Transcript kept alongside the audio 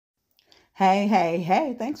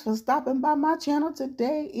Hey, thanks for stopping by my channel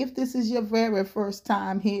today. If this is your very first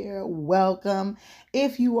time here, welcome.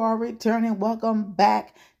 If you are returning, welcome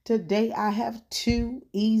back. Today I have two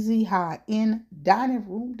easy high-end dining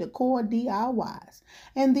room decor DIYs.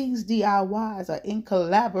 And these DIYs are in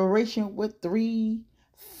collaboration with three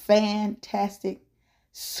fantastic,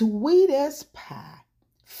 sweet as pie,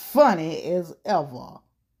 funny as ever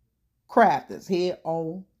crafters here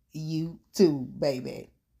on YouTube, baby.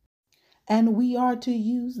 And we are to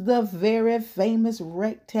use the very famous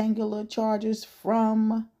rectangular chargers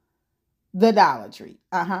from the Dollar Tree.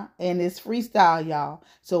 And it's freestyle, y'all.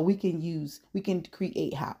 So we can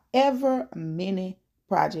create however many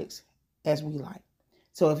projects as we like.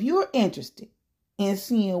 So if you're interested in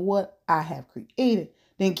seeing what I have created,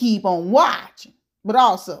 then keep on watching. But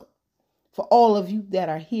also, for all of you that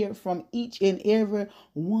are here from each and every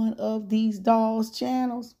one of these dolls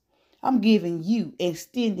channels, I'm giving you,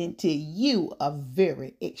 extending to you a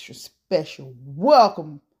very extra special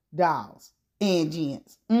welcome, dolls and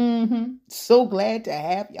gents. So glad to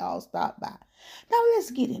have y'all stop by. Now let's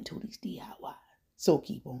get into these DIYs. So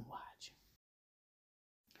keep on watching.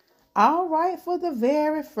 All right, for the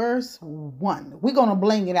very first one, we're going to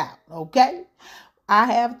bling it out, okay? I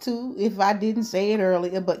have to, if I didn't say it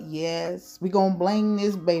earlier, but yes, we're going to bling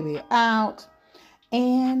this baby out.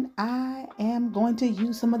 And I am going to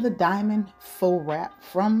use some of the diamond faux wrap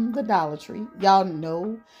from the Dollar Tree. Y'all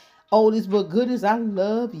know, oldest but goodest, I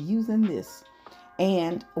love using this.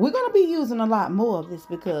 And we're going to be using a lot more of this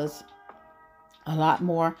because a lot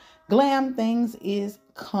more glam things is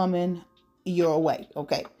coming your way.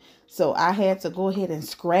 Okay, so I had to go ahead and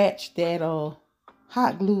scratch that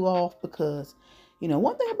hot glue off because, you know,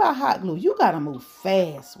 one thing about hot glue, you got to move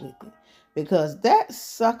fast with it because that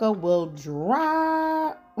sucker will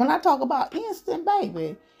dry. When I talk about instant,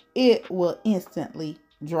 baby, it will instantly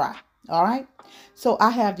dry. All right, so I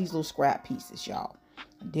have these little scrap pieces, y'all.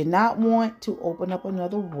 I did not want to open up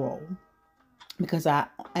another roll because I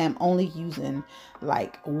am only using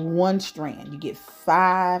like one strand. You get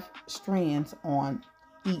 5 strands on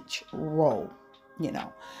each roll, you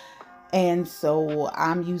know. And so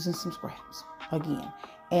I'm using some scraps again.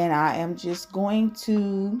 And I am just going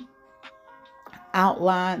to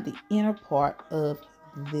outline the inner part of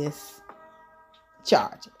this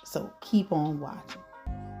charger. So keep on watching.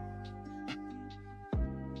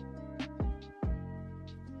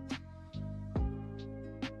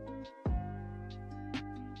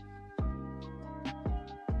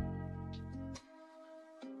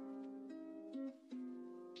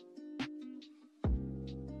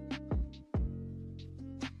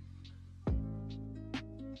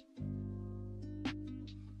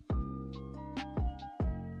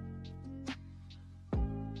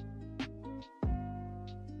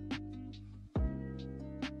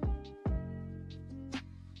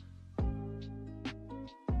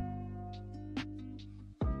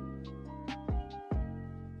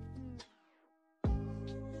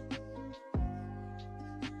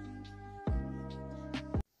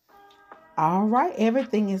 All right,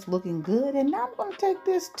 everything is looking good. And now I'm going to take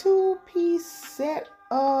this 2-piece set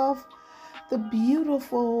of the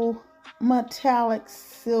beautiful metallic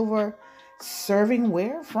silver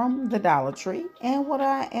servingware from the Dollar Tree. And what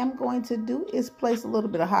I am going to do is place a little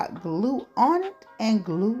bit of hot glue on it and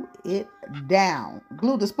glue it down.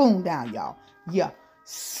 Glue the spoon down, y'all. Yeah,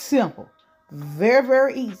 simple. Very,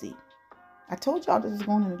 very easy. I told y'all this is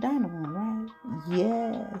going in the dining room, right?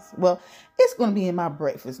 Yes. Well, it's going to be in my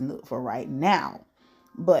breakfast nook for right now.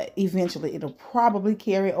 But eventually it'll probably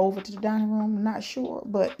carry over to the dining room. I'm not sure.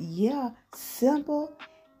 But yeah, simple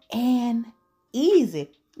and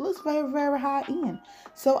easy. Looks very, very high end.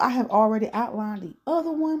 So I have already outlined the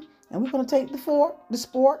other one. And we're going to take the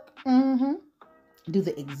spork. Do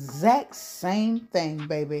the exact same thing,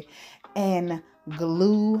 baby. And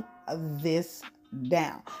glue this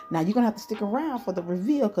down. Now you're gonna have to stick around for the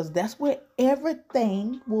reveal because that's where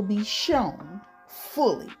everything will be shown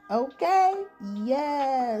fully. Okay?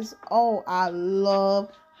 Yes. Oh, I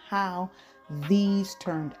love how these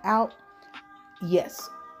turned out. Yes.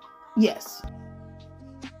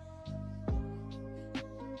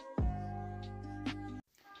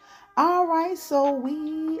 All right, so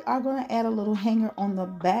we are going to add a little hanger on the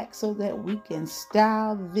back so that we can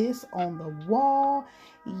style this on the wall.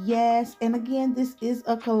 Yes, and again, this is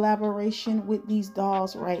a collaboration with these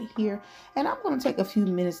dolls right here. And I'm going to take a few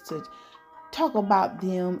minutes to talk about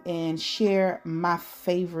them and share my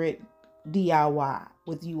favorite DIY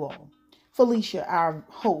with you all. Felicia, our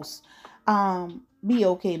host,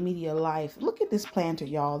 BOK Media Life. Look at this planter,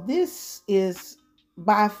 y'all. This is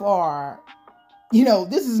by far, you know,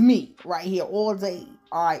 this is me right here all day.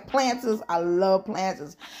 All right, planters. I love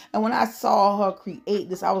planters. And when I saw her create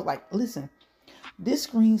this, I was like, listen, this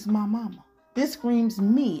screams my mama. This screams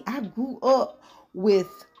me. I grew up with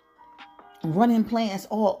running plants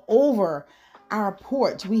all over our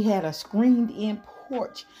porch. We had a screened in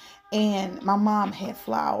porch, and my mom had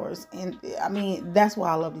flowers. And I mean, that's why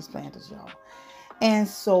I love these planters, y'all. And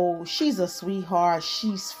so she's a sweetheart.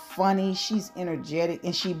 She's funny. She's energetic,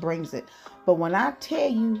 and she brings it. But when I tell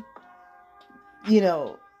you,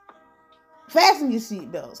 fasten your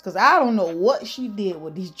seatbelts, because I don't know what she did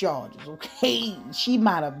with these chargers, okay? She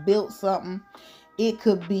might have built something. It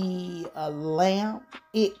could be a lamp.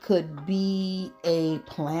 It could be a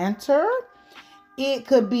planter. It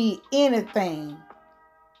could be anything.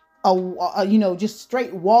 Just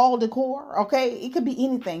straight wall decor, okay? It could be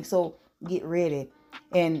anything. So get ready.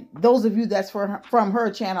 And those of you that's from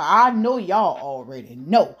her channel, I know y'all already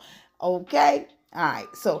know, okay? All right,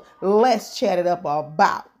 so let's chat it up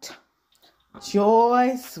about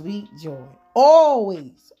joy, sweet joy.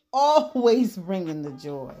 Always bringing the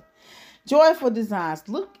joy. Joyful Designs.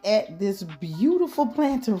 Look at this beautiful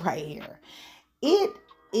planter right here. It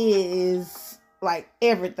is like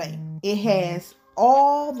everything. It has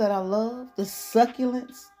all that I love, the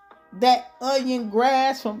succulents, that onion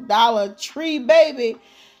grass from Dollar Tree, baby.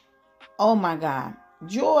 Oh my God.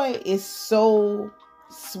 Joy is so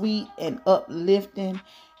sweet and uplifting.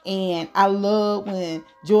 And I love when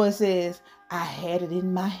Joy says, I had it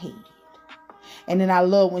in my head. And then I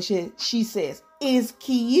love when she says, it's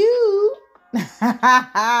cute.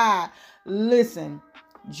 Listen,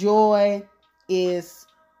 Joy is,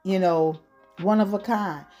 one of a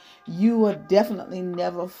kind. You will definitely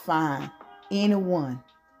never find anyone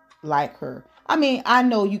like her. I mean, I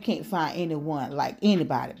know you can't find anyone like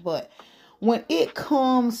anybody, but when it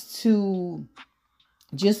comes to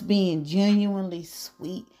just being genuinely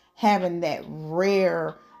sweet, having that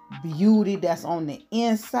rare beauty that's on the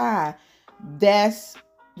inside, that's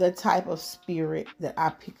the type of spirit that I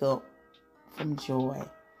pick up from Joy.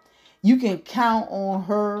 You can count on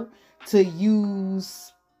her to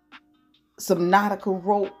use some nautical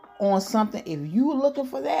rope on something. If you're looking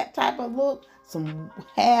for that type of look, some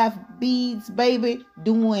half beads, baby,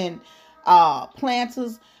 doing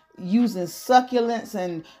planters, using succulents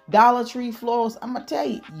and Dollar Tree florals, I'm gonna tell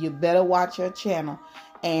you, you better watch her channel.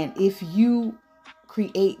 And if you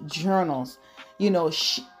create journals,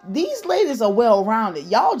 these ladies are well-rounded.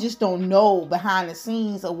 Y'all just don't know behind the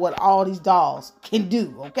scenes of what all these dolls can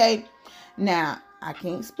do, okay? Now, I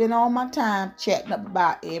can't spend all my time chatting up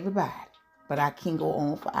about everybody, but I can go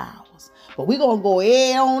on for hours. But we're going to go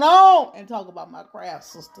head on and talk about my craft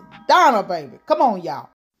sister, Donna, baby. Come on, y'all.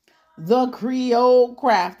 The Creole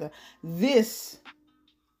Crafter. This,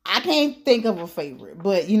 I can't think of a favorite,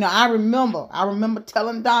 but, I remember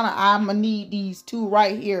telling Donna, I'm going to need these two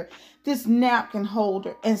right here. This napkin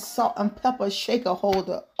holder and salt and pepper shaker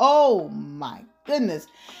holder. Oh, my goodness.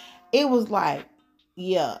 It was like,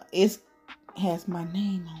 yeah, it has my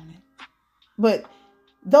name on it. But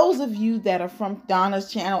those of you that are from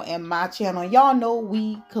Donna's channel and my channel, y'all know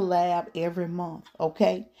we collab every month,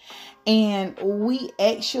 okay? And we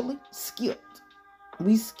actually skipped.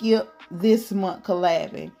 We skipped this month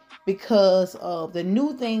collabing because of the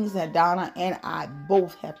new things that Donna and I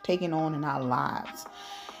both have taken on in our lives.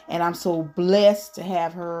 And I'm so blessed to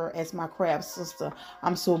have her as my craft sister.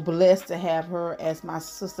 I'm so blessed to have her as my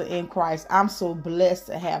sister in Christ. I'm so blessed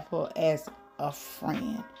to have her as a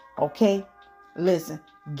friend. Okay? Listen,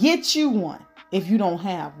 get you one if you don't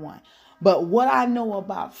have one. But what I know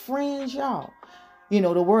about friends, y'all,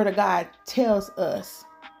 the word of God tells us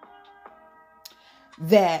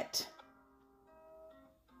that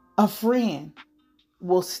a friend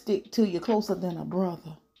will stick to you closer than a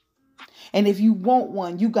brother. And if you want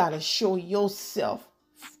one, you got to show yourself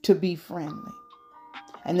to be friendly.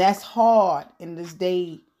 And that's hard in this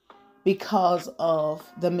day because of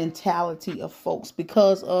the mentality of folks,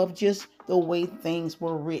 because of just the way things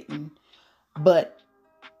were written. But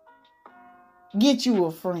get you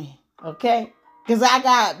a friend, okay? Because I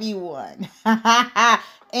got me one.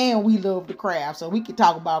 And we love the craft. So we can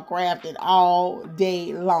talk about crafting all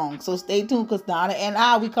day long. So stay tuned, because Donna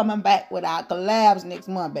and we coming back with our collabs next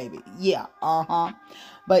month, baby. Yeah,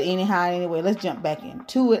 But anyway, let's jump back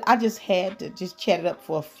into it. I just had to just chat it up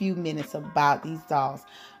for a few minutes about these dolls,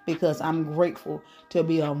 because I'm grateful to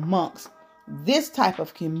be amongst this type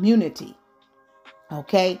of community.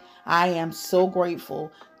 Okay? I am so grateful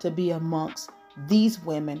to be amongst these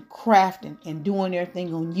women crafting and doing their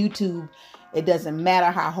thing on YouTube. It doesn't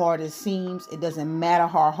matter how hard it seems. It doesn't matter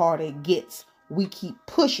how hard it gets. We keep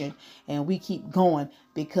pushing and we keep going,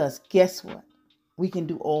 because guess what? we can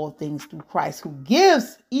do all things through Christ who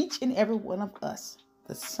gives each and every one of us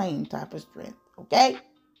the same type of strength. Okay?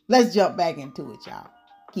 Let's jump back into it, y'all.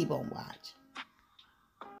 Keep on watching.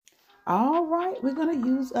 All right, we're going to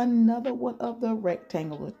use another one of the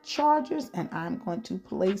rectangular chargers, and I'm going to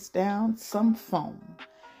place down some foam.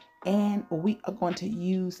 And we are going to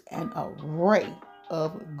use an array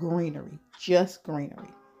of greenery, just greenery,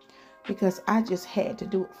 because I just had to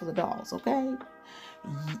do it for the dolls, okay?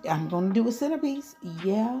 I'm going to do a centerpiece,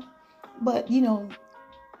 yeah, but you know,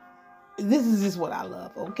 this is just what I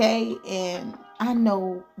love, okay? And I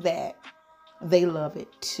know that they love it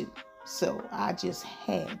too. So I just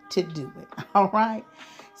had to do it. All right.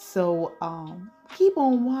 So keep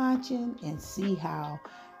on watching and see how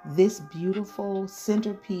this beautiful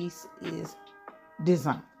centerpiece is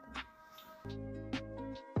designed.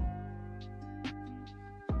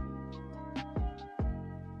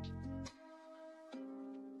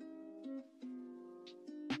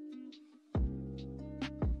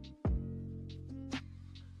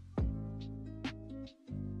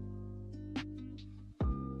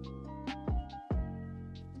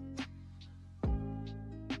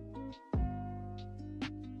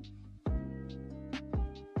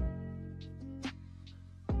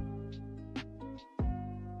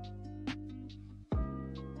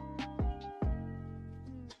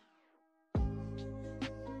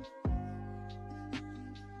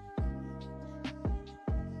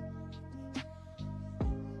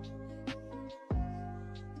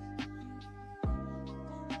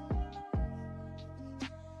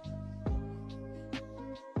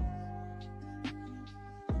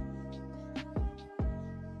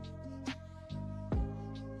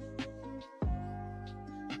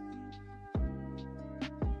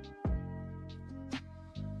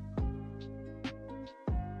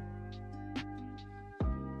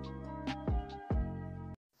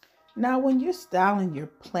 Now, when you're styling your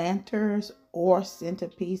planters or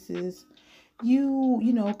centerpieces, you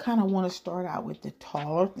know, kind of want to start out with the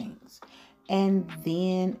taller things. And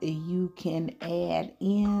then you can add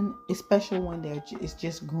in, especially when it's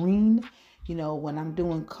just green. You know, when I'm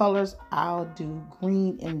doing colors, I'll do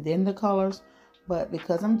green and then the colors. But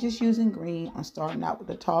because I'm just using green, I'm starting out with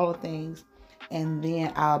the taller things. And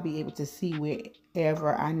then I'll be able to see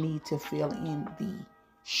wherever I need to fill in the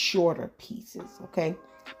shorter pieces, okay?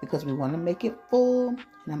 Because we want to make it full.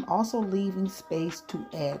 And I'm also leaving space to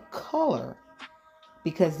add color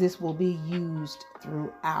because this will be used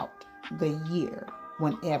throughout the year.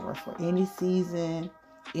 Whenever, for any season,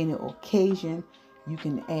 any occasion, you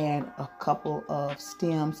can add a couple of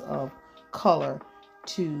stems of color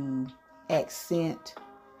to accent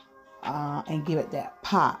and give it that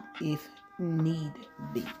pop if need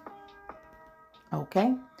be.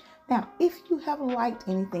 Okay? Now, if you have liked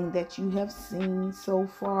anything that you have seen so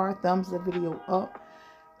far, thumbs the video up.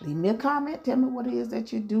 Leave me a comment. Tell me what it is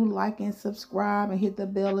that you do. Like and subscribe and hit the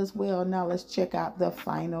bell as well. Now let's check out the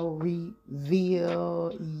final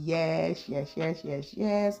reveal. Yes, yes, yes, yes,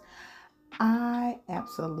 yes. I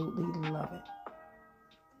absolutely love it.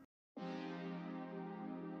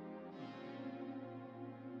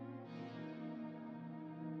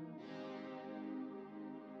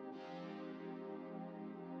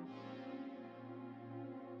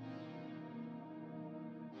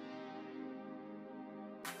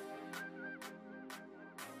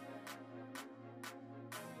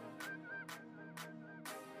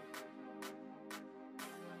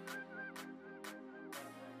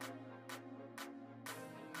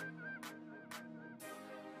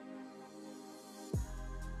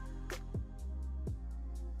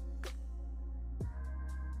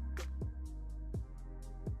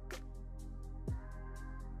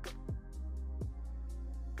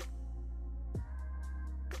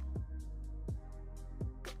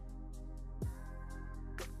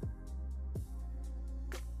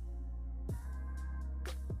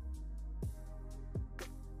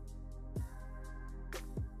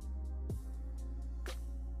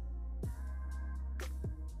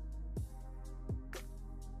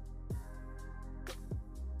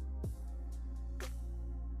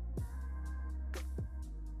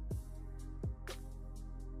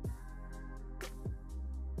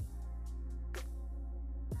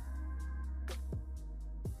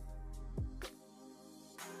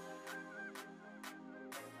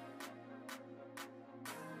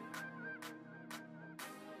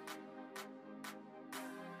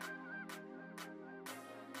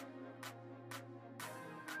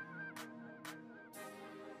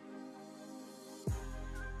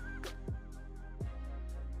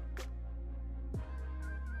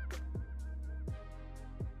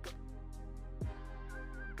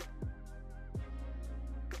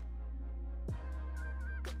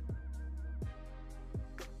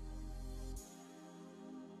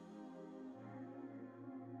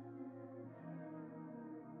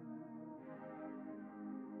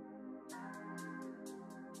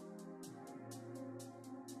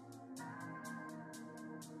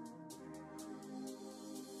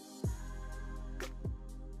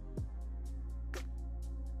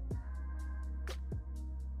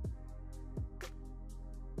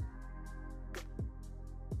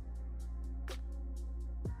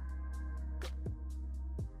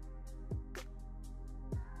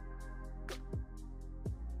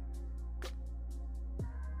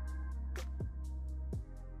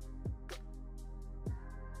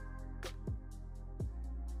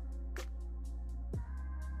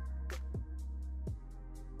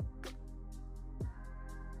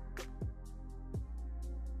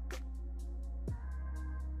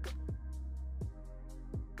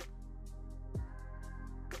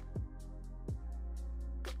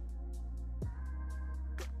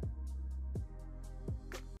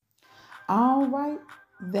 All right,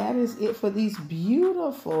 that is it for these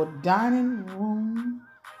beautiful dining room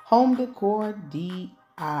home decor DIYs.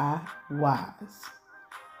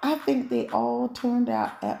 I think they all turned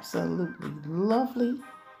out absolutely lovely.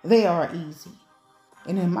 They are easy,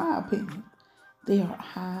 and in my opinion, they are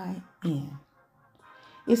high end.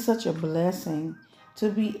 It's such a blessing to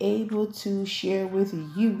be able to share with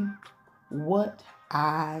you what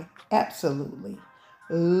I absolutely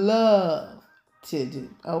love to do.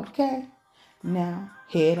 Okay? Now,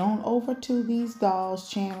 head on over to these dolls'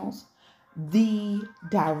 channels. The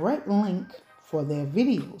direct link for their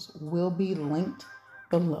videos will be linked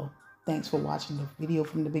below. Thanks for watching the video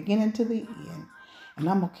from the beginning to the end. And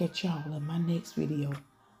I'm going to catch y'all in my next video.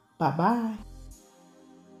 Bye-bye.